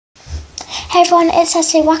Hey everyone, it's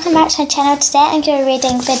Leslie. Welcome back to my channel. Today I'm going to be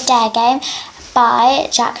reading The Dare Game by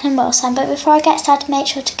Jacqueline Wilson. But before I get started, make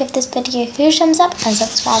sure to give this video a huge thumbs up and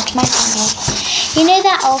subscribe to my channel. You know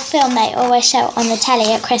that old film they always show on the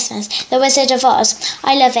telly at Christmas, The Wizard of Oz?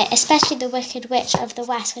 I love it, especially the Wicked Witch of the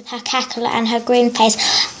West with her cackle and her green face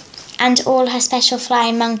and all her special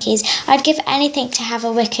flying monkeys. I'd give anything to have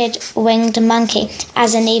a wicked winged monkey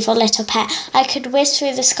as an evil little pet. I could whiz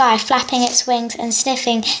through the sky, flapping its wings and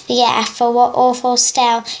sniffing the air for what awful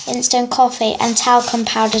stale instant coffee and talcum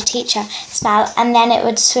powder teacher smell, and then it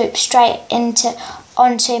would swoop straight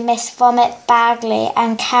onto Miss Vomit Bagley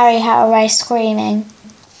and carry her away screaming.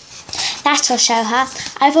 That'll show her.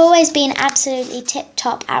 I've always been absolutely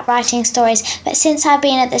tip-top at writing stories, but since I've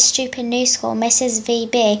been at the stupid new school, Mrs.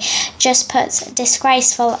 VB just puts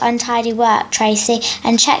disgraceful, untidy work, Tracy,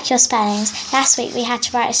 and check your spellings. Last week we had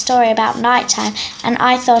to write a story about nighttime, and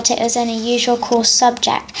I thought it was an unusual cool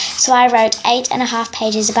subject, so I wrote 8.5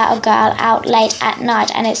 pages about a girl out late at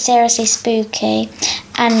night, and it's seriously spooky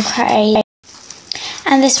and crazy.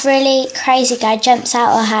 And this really crazy guy jumps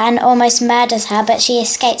out at her and almost murders her, but she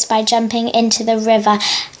escapes by jumping into the river,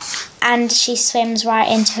 and she swims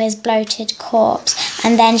right into his bloated corpse,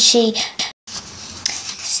 and then she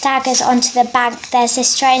staggers onto the bank. There's this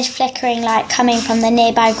strange flickering light coming from the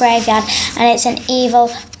nearby graveyard, and it's an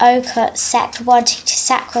evil occult sect wanting to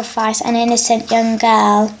sacrifice an innocent young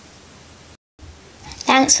girl.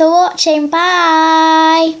 Thanks for watching,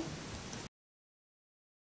 bye!